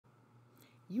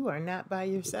You are not by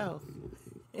yourself.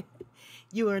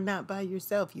 You are not by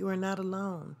yourself. You are not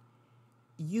alone.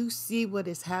 You see what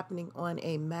is happening on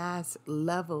a mass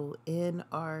level in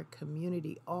our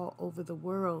community all over the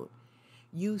world.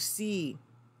 You see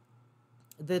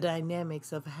the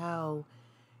dynamics of how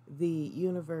the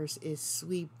universe is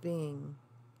sweeping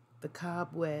the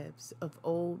cobwebs of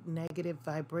old negative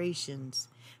vibrations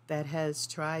that has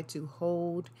tried to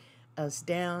hold us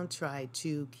down, tried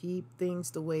to keep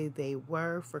things the way they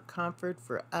were for comfort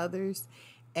for others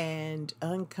and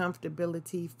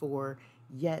uncomfortability for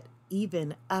yet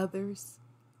even others.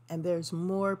 And there's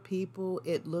more people.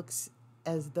 It looks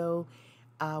as though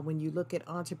when you look at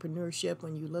entrepreneurship,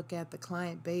 when you look at the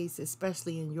client base,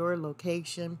 especially in your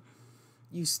location,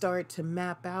 you start to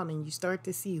map out and you start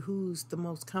to see who's the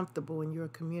most comfortable in your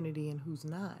community and who's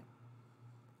not.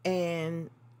 And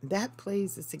that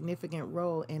plays a significant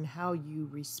role in how you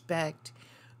respect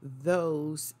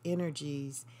those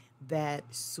energies that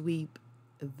sweep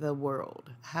the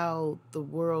world, how the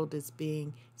world is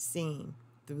being seen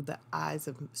through the eyes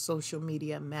of social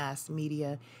media, mass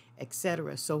media,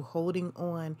 etc. So holding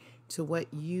on to what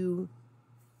you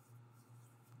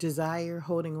desire,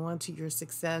 holding on to your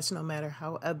success, no matter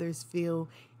how others feel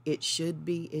it should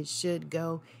be, it should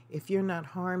go. If you're not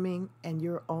harming and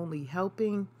you're only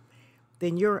helping,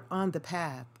 then you're on the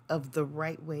path of the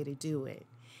right way to do it.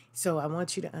 So I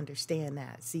want you to understand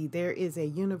that. See, there is a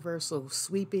universal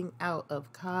sweeping out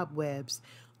of cobwebs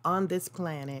on this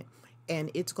planet,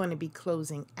 and it's going to be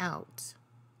closing out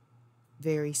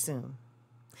very soon.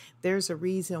 There's a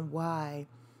reason why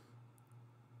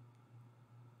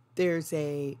there's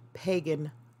a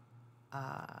pagan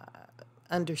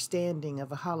understanding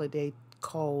of a holiday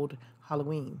called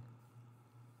Halloween.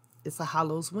 It's a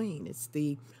Halloween. It's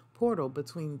the portal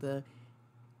between the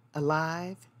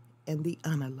alive and the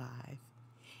unalive.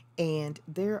 And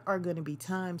there are going to be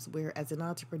times where, as an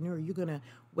entrepreneur, you're going to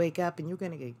wake up and you're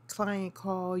going to get a client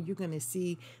call. You're going to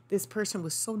see this person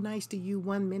was so nice to you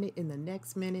one minute, and the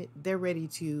next minute they're ready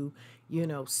to,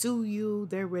 sue you.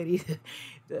 They're ready to,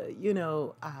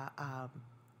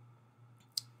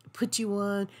 put you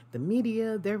on the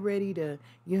media. They're ready to,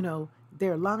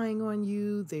 they're lying on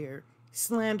you. They're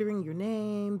slandering your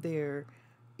name. They're,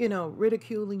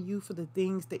 ridiculing you for the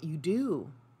things that you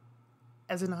do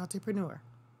as an entrepreneur.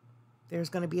 There's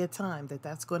going to be a time that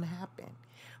that's going to happen.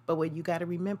 But what you got to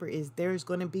remember is there's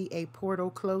going to be a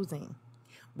portal closing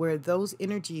where those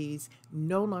energies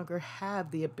no longer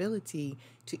have the ability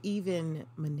to even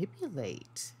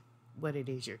manipulate what it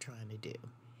is you're trying to do.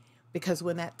 Because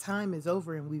when that time is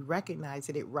over and we recognize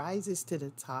it, it rises to the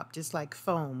top, just like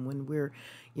foam when we're,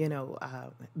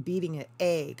 beating an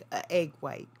egg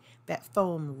white. That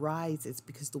foam rises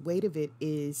because the weight of it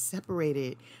is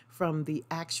separated from the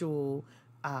actual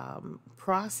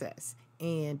process,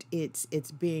 and it's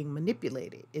being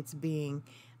manipulated. It's being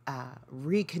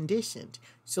reconditioned.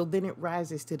 So then it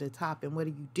rises to the top, and what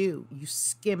do? You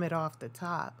skim it off the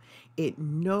top. It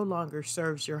no longer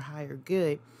serves your higher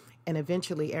good, and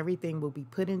eventually everything will be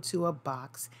put into a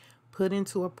box, put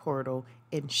into a portal,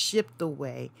 and shipped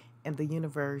away, and the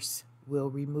universe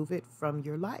will remove it from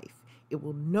your life. It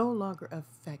will no longer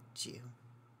affect you.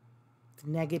 The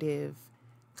negative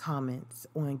comments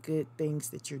on good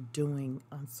things that you're doing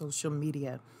on social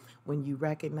media, when you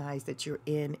recognize that you're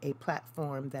in a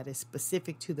platform that is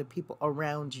specific to the people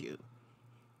around you.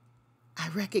 I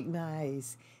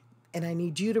recognize, and I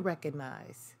need you to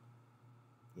recognize,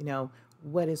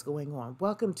 what is going on.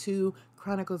 Welcome to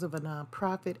Chronicles of a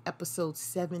Nonprofit, episode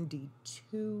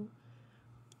 72.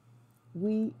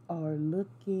 We are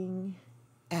looking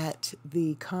at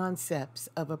the concepts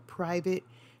of a private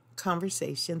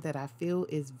conversation that I feel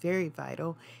is very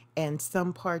vital, and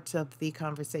some parts of the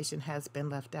conversation has been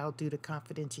left out due to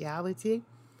confidentiality.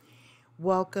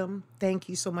 Welcome. Thank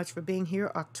you so much for being here.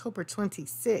 October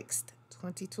 26th,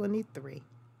 2023.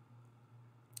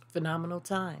 Phenomenal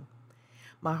time.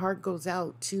 My heart goes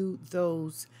out to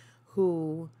those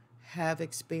who have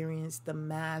experienced the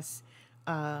mass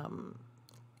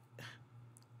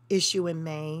issue in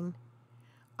Maine.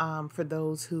 For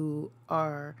those who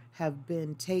have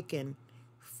been taken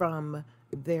from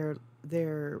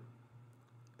their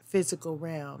physical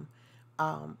realm,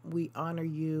 we honor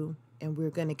you, and we're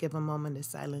going to give a moment of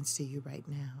silence to you right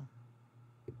now.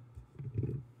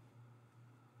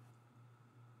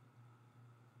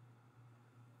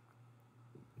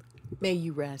 May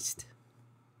you rest.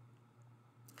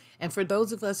 And for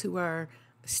those of us who are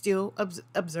still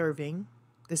observing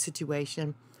the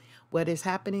situation, what is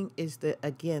happening is that,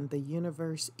 again, the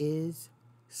universe is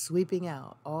sweeping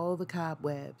out all the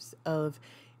cobwebs of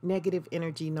negative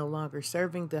energy no longer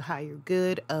serving the higher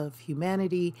good of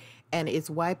humanity, and it's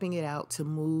wiping it out to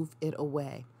move it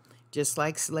away. Just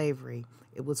like slavery,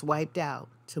 it was wiped out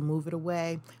to move it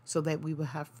away so that we would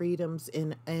have freedoms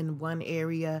in one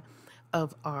area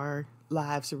of our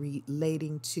lives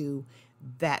relating to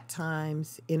that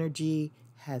time's energy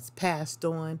has passed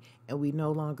on and we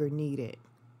no longer need it.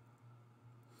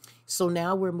 So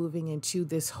now we're moving into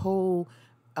this whole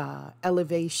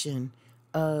elevation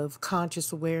of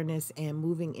conscious awareness and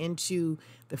moving into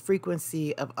the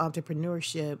frequency of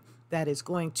entrepreneurship that is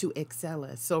going to excel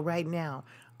us. So right now,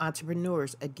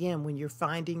 entrepreneurs, again, when you're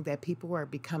finding that people are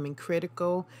becoming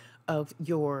critical of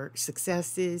your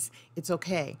successes, it's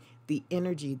okay. The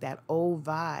energy, that old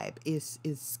vibe is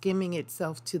skimming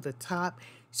itself to the top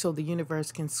so the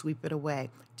universe can sweep it away.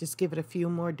 Just give it a few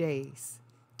more days.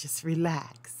 Just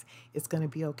relax. It's going to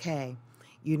be okay.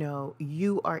 You know,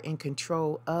 you are in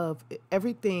control of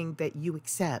everything that you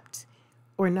accept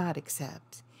or not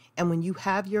accept. And when you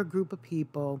have your group of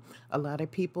people, a lot of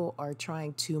people are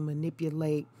trying to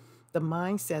manipulate the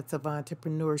mindsets of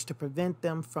entrepreneurs to prevent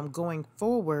them from going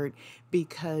forward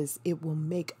because it will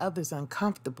make others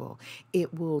uncomfortable.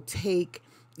 It will take,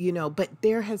 but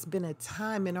there has been a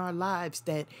time in our lives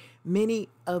that many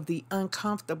of the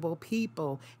uncomfortable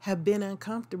people have been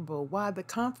uncomfortable, while the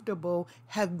comfortable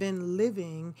have been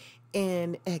living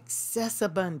in excess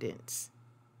abundance.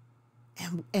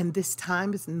 And this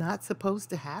time is not supposed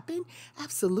to happen?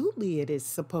 Absolutely, it is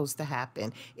supposed to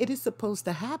happen. It is supposed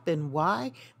to happen.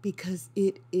 Why? Because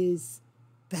it is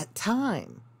that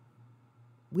time.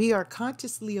 We are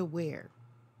consciously aware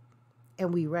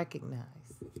and we recognize.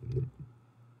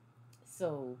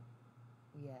 So,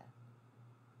 yeah.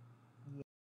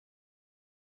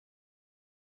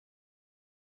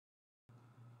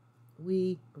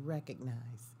 We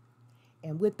recognize.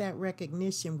 And with that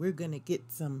recognition, we're going to get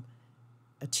some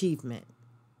achievement,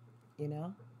 you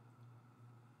know?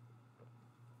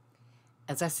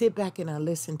 As I sit back and I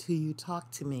listen to you talk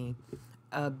to me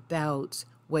about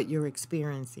what you're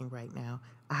experiencing right now,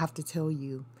 I have to tell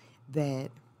you that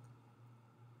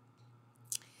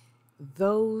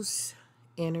those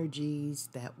energies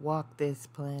that walk this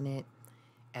planet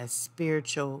as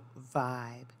spiritual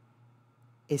vibe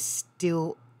is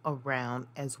still around,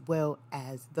 as well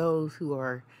as those who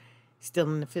are still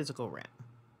in the physical realm.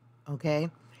 Okay?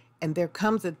 And there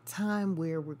comes a time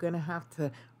where we're going to have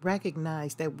to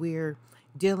recognize that we're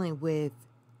dealing with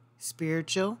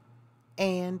spiritual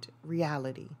and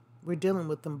reality. We're dealing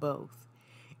with them both.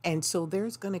 And so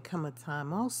there's going to come a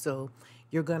time also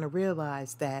you're going to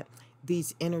realize that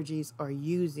these energies are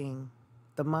using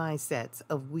the mindsets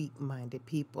of weak-minded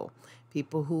people,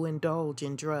 people who indulge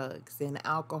in drugs and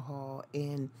alcohol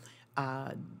and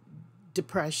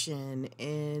depression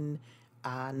and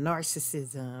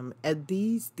narcissism.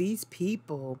 These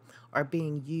people are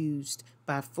being used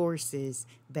by forces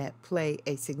that play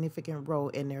a significant role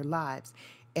in their lives.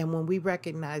 And when we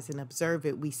recognize and observe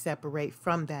it, we separate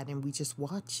from that and we just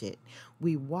watch it.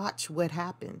 We watch what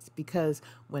happens, because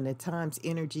when the time's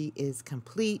energy is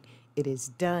complete, it is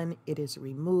done, it is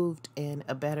removed, and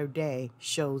a better day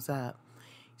shows up.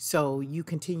 So you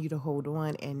continue to hold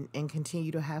on and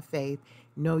continue to have faith.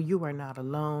 No, you are not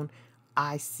alone.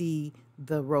 I see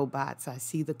the robots, I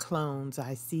see the clones,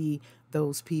 I see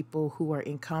those people who are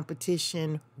in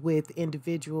competition with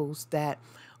individuals that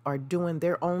are doing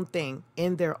their own thing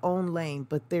in their own lane,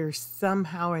 but they're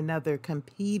somehow or another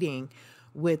competing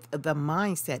with the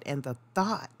mindset and the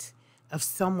thought of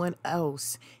someone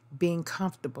else being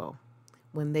comfortable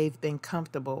when they've been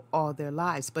comfortable all their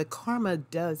lives. But karma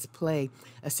does play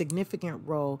a significant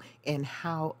role in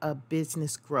how a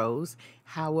business grows,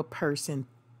 how a person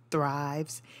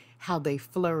thrives, how they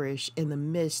flourish in the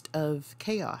midst of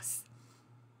chaos.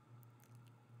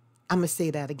 I'm going to say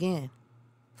that again.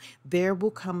 There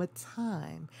will come a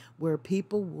time where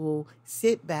people will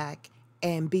sit back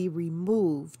and be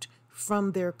removed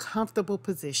from their comfortable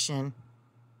position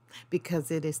because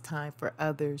it is time for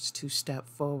others to step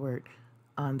forward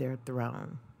on their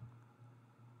throne.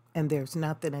 And there's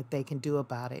nothing that they can do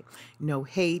about it. No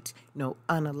hate, no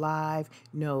unalive,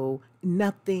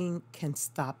 nothing can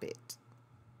stop it.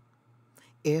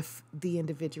 If the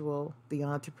individual, the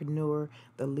entrepreneur,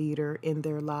 the leader in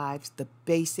their lives, the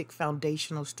basic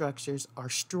foundational structures are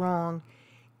strong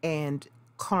and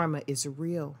karma is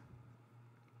real,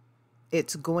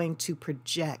 it's going to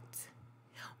project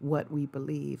what we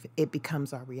believe. It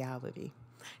becomes our reality.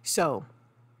 So,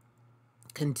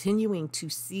 continuing to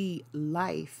see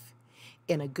life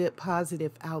in a good,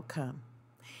 positive outcome,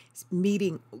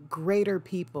 meeting greater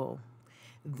people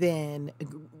than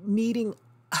meeting,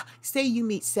 say you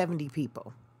meet 70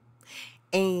 people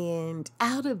And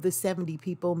out of the 70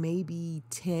 people, maybe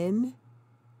 10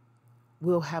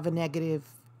 will have a negative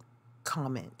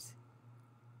comment.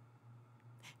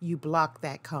 You block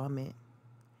that comment.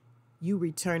 You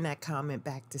return that comment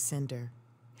back to sender.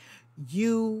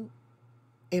 You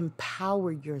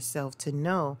empower yourself to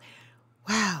know,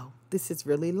 wow, this is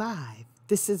really live.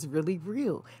 This is really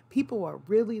real. People are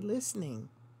really listening.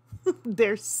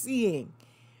 They're seeing.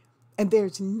 And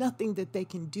there's nothing that they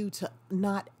can do to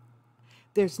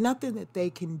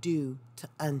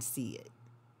unsee it.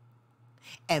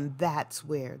 And that's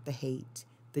where the hate,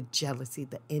 the jealousy,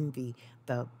 the envy,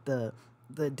 the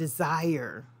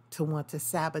desire to want to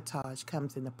sabotage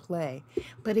comes into play.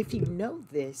 But if you know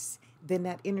this, then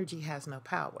that energy has no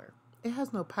power. It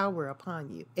has no power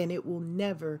upon you, and it will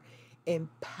never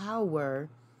empower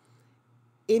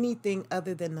anything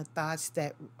other than the thoughts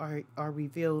that are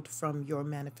revealed from your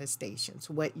manifestations,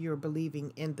 what you're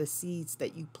believing in, the seeds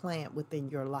that you plant within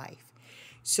your life.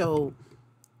 So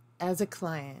as a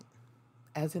client,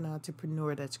 as an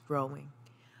entrepreneur that's growing,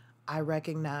 I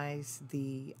recognize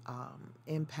the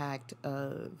impact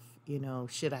of,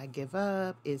 should I give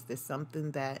up? Is this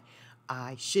something that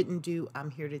I shouldn't do?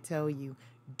 I'm here to tell you,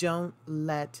 don't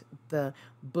let the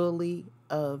bully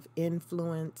of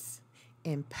influence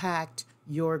impact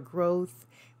your growth,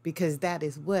 because that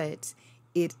is what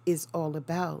it is all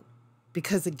about.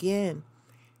 Because again,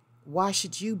 why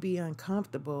should you be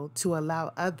uncomfortable to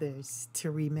allow others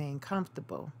to remain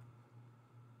comfortable?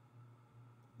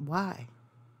 Why?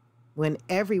 When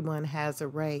everyone has a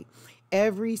right.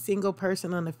 Every single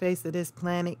person on the face of this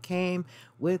planet came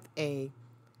with a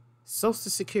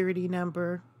social security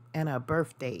number and a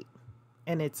birth date.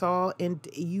 And it's all in,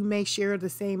 you may share the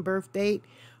same birth date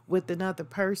with another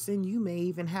person. You may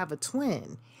even have a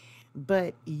twin,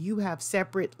 but you have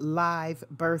separate live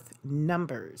birth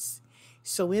numbers.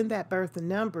 So in that birth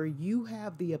number, you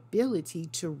have the ability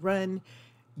to run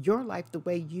your life the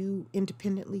way you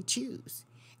independently choose.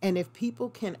 And if people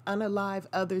can unalive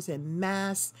others in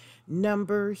mass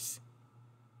numbers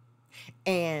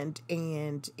and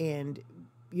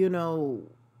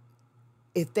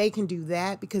if they can do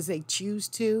that because they choose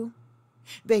to,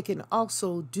 they can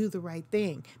also do the right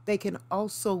thing. They can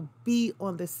also be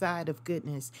on the side of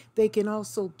goodness. They can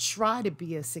also try to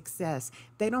be a success.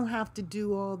 They don't have to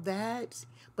do all that.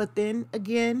 But then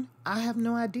again, I have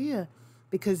no idea,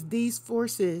 because these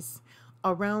forces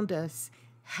around us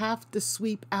have to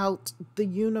sweep out the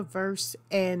universe,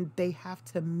 and they have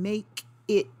to make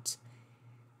it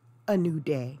a new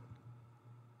day.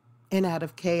 And out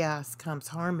of chaos comes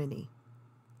harmony.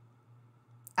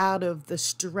 Out of the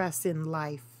stress in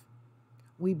life,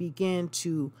 we begin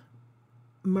to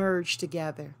merge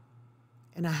together.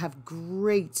 And I have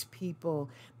great people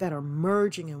that are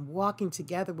merging and walking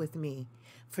together with me.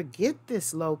 Forget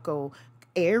this local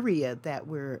area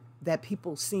that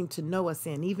people seem to know us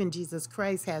in. Even Jesus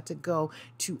Christ had to go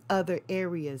to other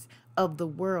areas of the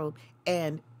world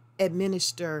and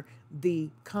administer the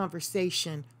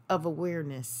conversation of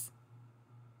awareness.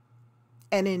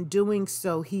 And in doing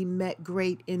so, he met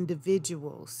great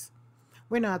individuals.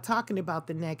 We're not talking about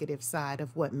the negative side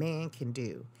of what man can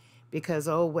do, because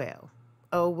oh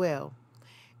well,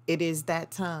 it is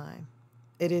that time.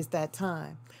 It is that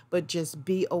time. But just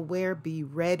be aware, be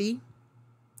ready,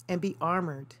 and be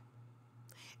armored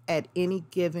at any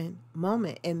given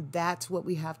moment. And that's what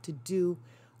we have to do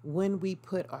when we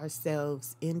put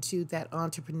ourselves into that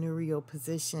entrepreneurial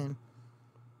position.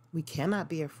 We cannot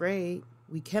be afraid.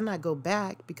 We cannot go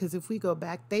back, because if we go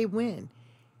back, they win.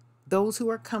 Those who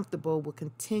are comfortable will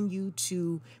continue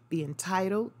to be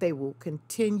entitled. They will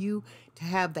continue to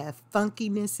have that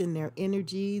funkiness in their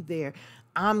energy.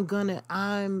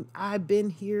 I've been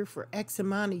here for X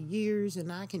amount of years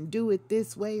and I can do it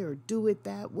this way or do it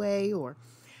that way. Or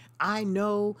I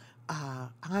know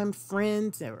I'm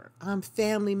friends or I'm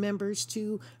family members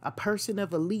to a person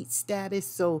of elite status.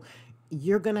 So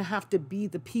you're going to have to be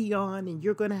the peon and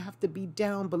you're going to have to be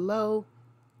down below.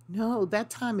 No, that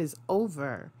time is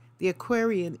over. The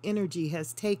Aquarian energy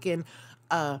has taken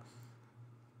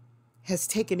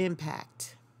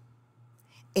impact.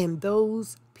 And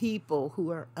those people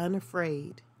who are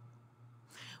unafraid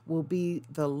will be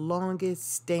the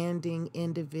longest standing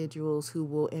individuals who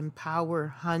will empower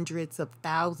hundreds of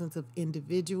thousands of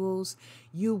individuals.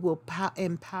 You will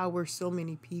empower so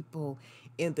many people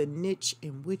in the niche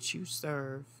in which you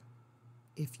serve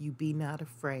if you be not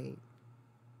afraid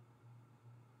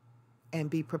and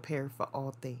be prepared for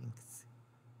all things.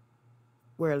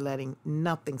 We're letting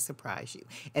nothing surprise you.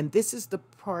 And this is the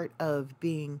part of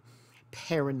being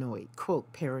paranoid,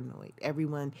 quote, paranoid.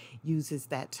 Everyone uses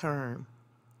that term.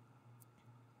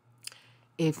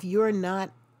 If you're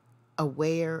not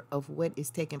aware of what is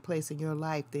taking place in your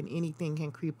life, then anything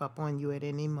can creep up on you at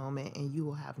any moment and you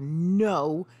will have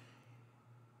no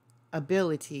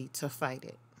ability to fight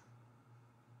it.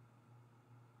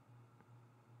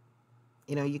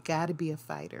 You know, you got to be a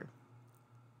fighter.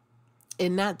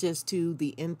 And not just to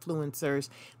the influencers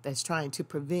that's trying to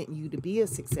prevent you to be a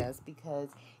success, because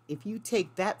if you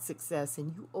take that success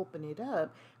and you open it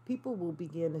up, people will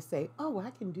begin to say, oh,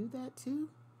 I can do that too.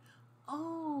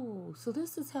 Oh, so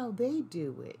this is how they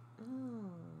do it.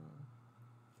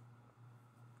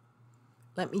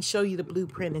 Let me show you the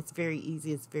blueprint. It's very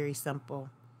easy. It's very simple.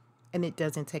 And it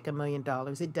doesn't take $1 million.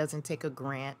 It doesn't take a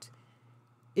grant.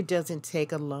 It doesn't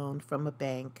take a loan from a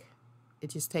bank. It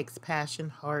just takes passion,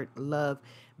 heart, love,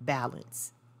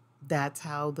 balance. That's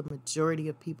how the majority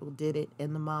of people did it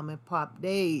in the mom and pop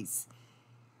days.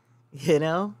 You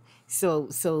know? So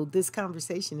this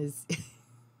conversation is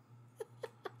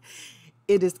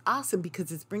it is awesome because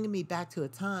it's bringing me back to a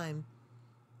time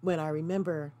when I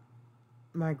remember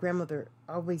my grandmother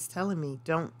always telling me,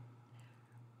 don't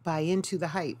buy into the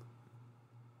hype.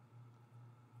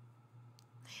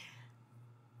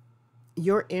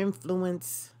 Your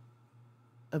influence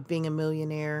of being a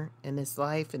millionaire in this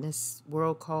life, in this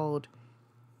world called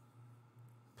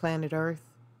planet Earth,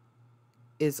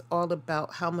 is all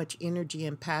about how much energy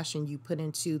and passion you put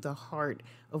into the heart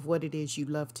of what it is you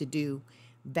love to do.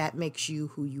 That makes you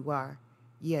who you are.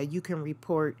 Yeah, you can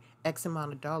report X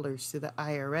amount of dollars to the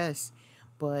IRS,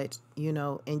 but, you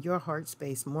know, in your heart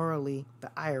space, morally, the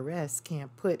IRS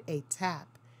can't put a tap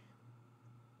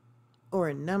or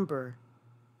a number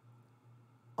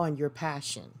on your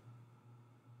passion.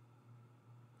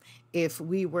 If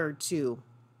we were to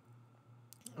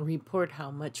report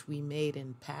how much we made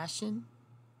in passion,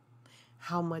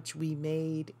 how much we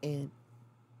made in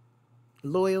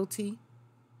loyalty,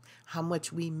 how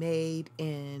much we made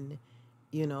in,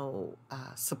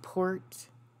 support,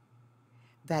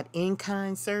 that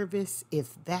in-kind service,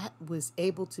 if that was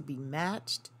able to be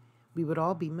matched, we would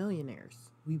all be millionaires.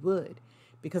 We would.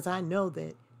 Because I know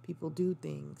that people do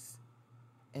things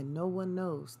and no one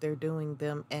knows they're doing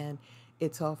them, and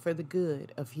it's all for the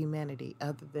good of humanity.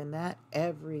 Other than that,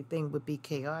 everything would be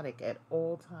chaotic at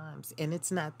all times, and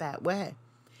it's not that way.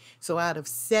 So out of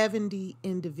 70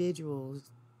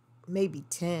 individuals, maybe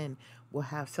 10 will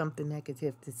have something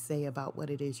negative to say about what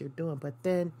it is you're doing. But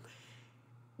then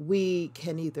we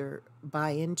can either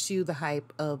buy into the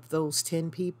hype of those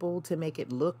 10 people to make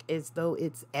it look as though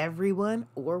it's everyone,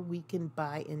 or we can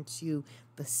buy into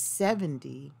the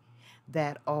 70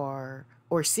 that are,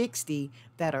 or 60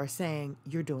 that are saying,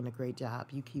 you're doing a great job.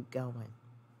 You keep going.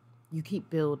 You keep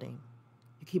building.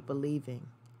 You keep believing.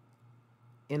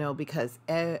 Because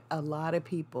a lot of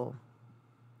people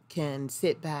can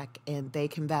sit back and they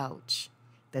can vouch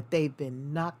that they've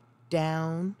been knocked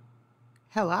down.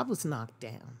 Hell, I was knocked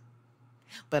down,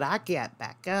 but I got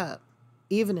back up,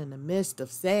 even in the midst of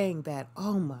saying that,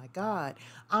 oh my God,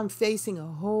 I'm facing a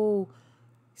whole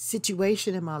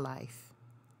situation in my life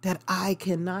that I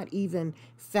cannot even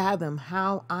fathom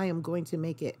how I am going to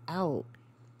make it out.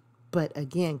 But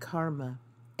again, karma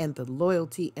and the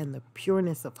loyalty and the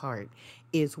pureness of heart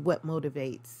is what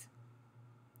motivates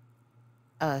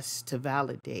us to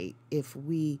validate if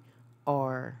we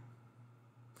are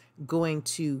going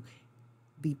to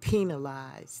be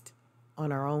penalized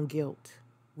on our own guilt.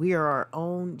 We are our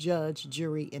own judge,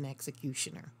 jury, and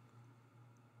executioner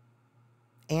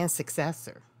and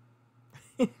successor.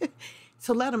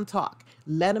 So let them talk.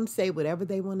 Let them say whatever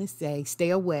they want to say.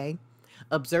 Stay away.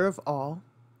 Observe all.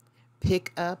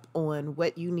 Pick up on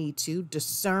what you need to.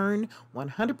 Discern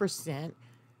 100%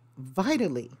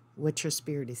 vitally what your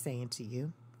spirit is saying to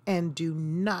you. And do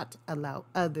not allow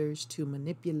others to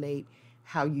manipulate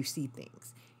how you see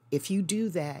things. If you do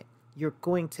that, you're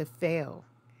going to fail.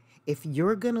 If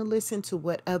you're going to listen to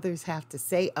what others have to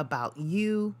say about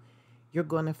you, you're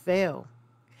going to fail.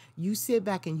 You sit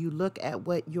back and you look at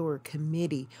what your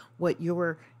committee, what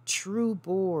your true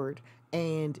board,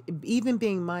 and even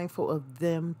being mindful of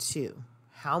them too,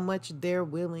 how much they're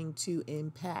willing to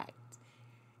impact,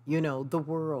 the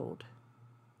world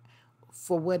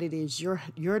for what it is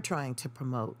you're trying to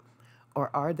promote. Or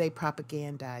are they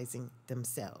propagandizing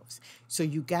themselves? So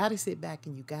you got to sit back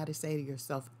and you got to say to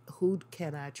yourself, who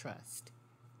can I trust?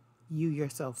 You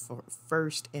yourself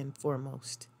first and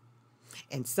foremost.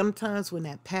 And sometimes when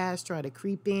that past try to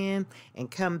creep in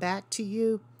and come back to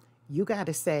you, you got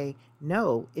to say,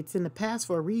 no, it's in the past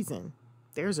for a reason.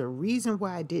 There's a reason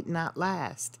why it did not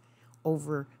last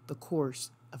over the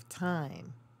course of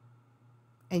time.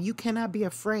 And you cannot be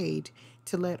afraid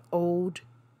to let old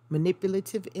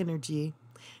manipulative energy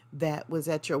that was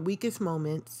at your weakest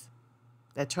moments,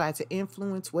 that tried to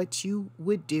influence what you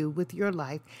would do with your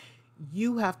life,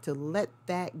 you have to let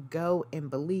that go and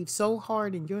believe so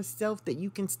hard in yourself that you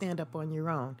can stand up on your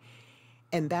own.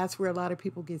 And that's where a lot of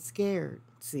people get scared.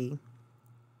 See,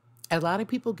 a lot of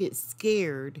people get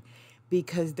scared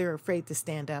because they're afraid to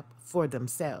stand up for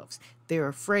themselves. They're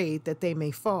afraid that they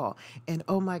may fall. And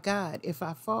oh my God, if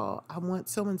I fall, I want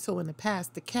so and so in the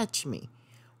past to catch me.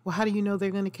 Well, how do you know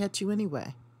they're going to catch you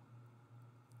anyway?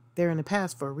 They're in the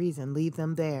past for a reason. Leave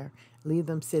them there. Leave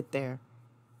them sit there.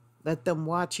 Let them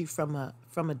watch you from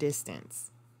a distance.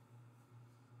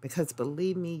 Because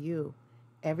believe me,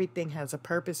 everything has a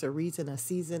purpose, a reason, a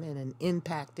season, and an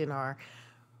impact in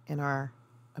our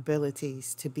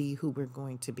abilities to be who we're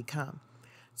going to become.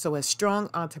 So as strong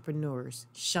entrepreneurs,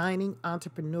 shining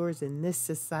entrepreneurs in this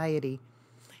society,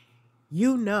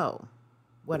 you know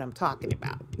what I'm talking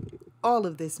about. All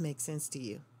of this makes sense to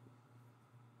you.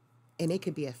 And it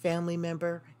could be a family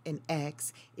member, an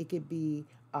ex. It could be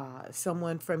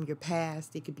someone from your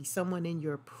past. It could be someone in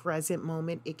your present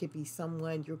moment. It could be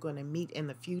someone you're going to meet in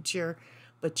the future.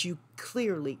 But you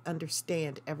clearly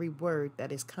understand every word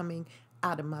that is coming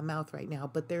out of my mouth right now.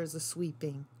 But there's a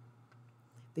sweeping.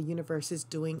 The universe is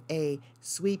doing a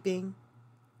sweeping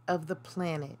of the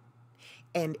planet.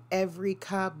 And every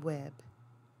cobweb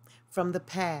from the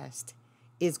past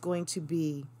is going to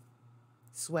be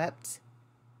swept,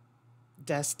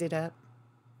 dusted up,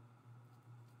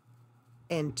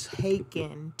 and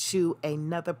taken to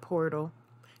another portal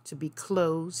to be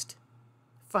closed,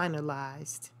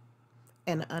 finalized,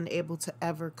 and unable to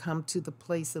ever come to the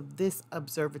place of this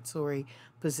observatory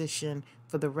position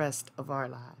for the rest of our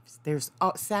lives.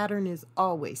 Saturn is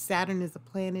a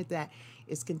planet that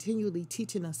is continually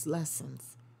teaching us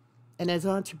lessons. And as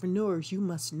entrepreneurs, you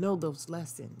must know those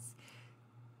lessons.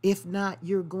 If not,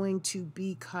 you're going to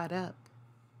be caught up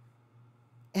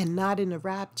and not in a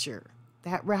rapture.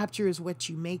 That rapture is what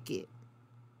you make it.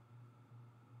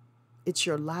 It's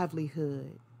your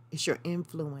livelihood. It's your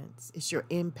influence. It's your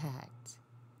impact.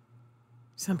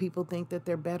 Some people think that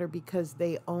they're better because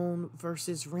they own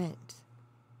versus rent.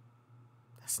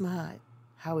 That's not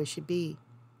how it should be.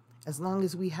 As long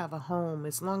as we have a home,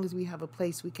 as long as we have a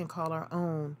place we can call our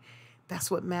own,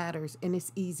 that's what matters. And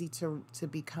it's easy to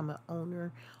become an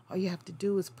owner. All you have to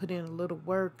do is put in a little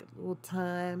work, a little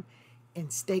time,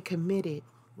 and stay committed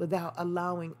without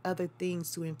allowing other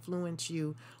things to influence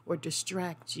you or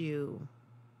distract you.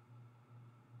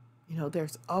 You know,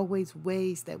 there's always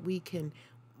ways that we can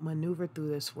maneuver through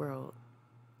this world.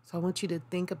 So I want you to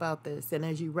think about this. And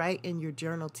as you write in your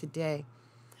journal today,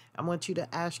 I want you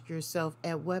to ask yourself,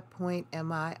 at what point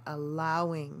am I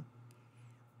allowing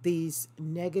these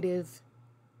negative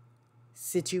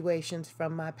situations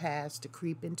from my past to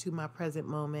creep into my present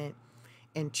moment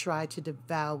and try to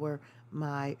devour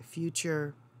my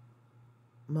future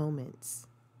moments?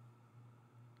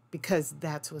 Because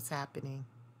that's what's happening.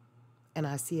 And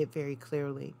I see it very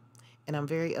clearly. And I'm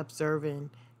very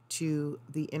observant to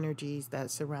the energies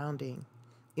that's surrounding.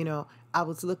 You know, I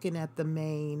was looking at the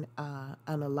Maine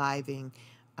unaliving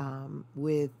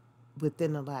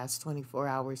within the last 24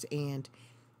 hours. And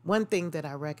one thing that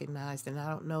I recognized, and I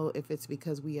don't know if it's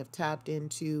because we have tapped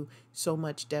into so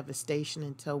much devastation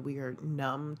until we are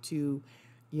numb to,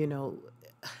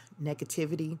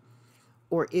 negativity,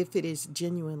 or if it is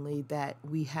genuinely that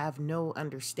we have no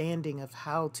understanding of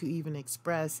how to even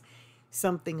express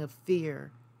something of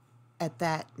fear at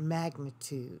that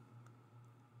magnitude.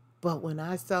 But when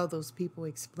I saw those people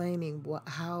explaining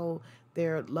how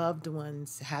their loved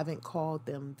ones haven't called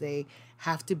them, they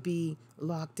have to be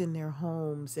locked in their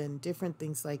homes and different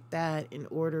things like that in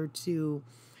order to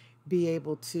be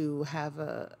able to have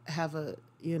a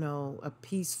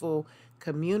peaceful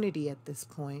community at this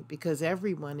point, because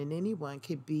everyone and anyone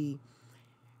could be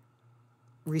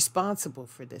responsible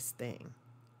for this thing.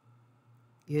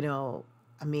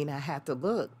 I had to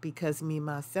look, because me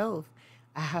myself,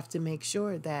 I have to make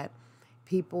sure that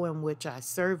people in which I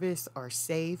service are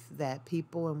safe, that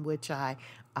people in which I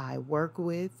work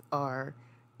with are,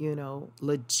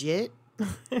 legit.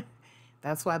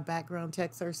 That's why background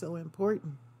checks are so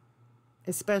important,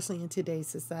 especially in today's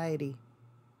society.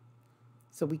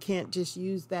 So we can't just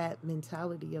use that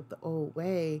mentality of the old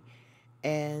way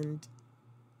and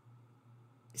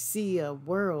see a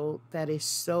world that is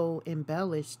so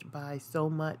embellished by so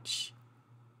much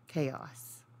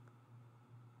chaos.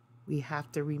 We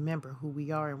have to remember who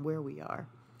we are and where we are.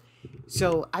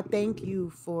 So I thank you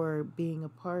for being a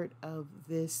part of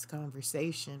this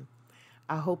conversation.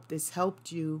 I hope this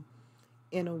helped you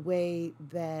in a way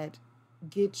that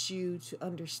gets you to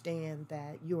understand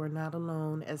that you are not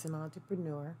alone as an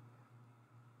entrepreneur.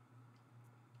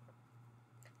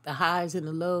 The highs and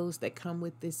the lows that come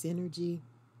with this energy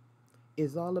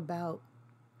is all about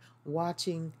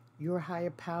watching your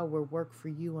higher power work for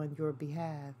you on your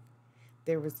behalf.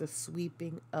 There is a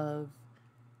sweeping of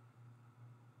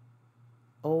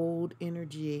old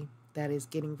energy that is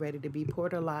getting ready to be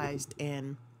portalized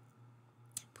and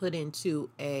put into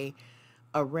a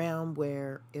realm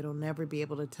where it'll never be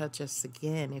able to touch us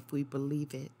again if we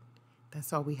believe it.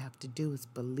 That's all we have to do is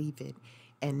believe it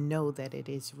and know that it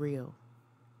is real.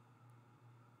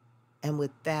 And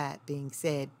with that being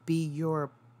said, be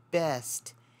your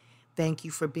best. Thank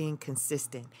you for being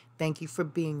consistent. Thank you for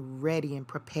being ready and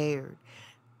prepared.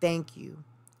 Thank you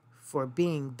for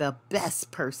being the best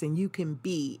person you can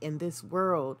be in this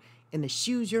world, in the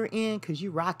shoes you're in, because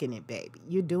you're rocking it, baby.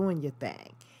 You're doing your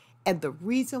thing. And the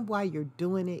reason why you're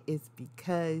doing it is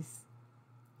because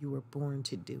you were born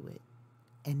to do it.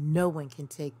 And no one can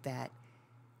take that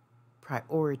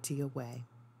priority away.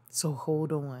 So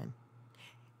hold on,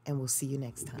 and we'll see you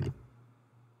next time.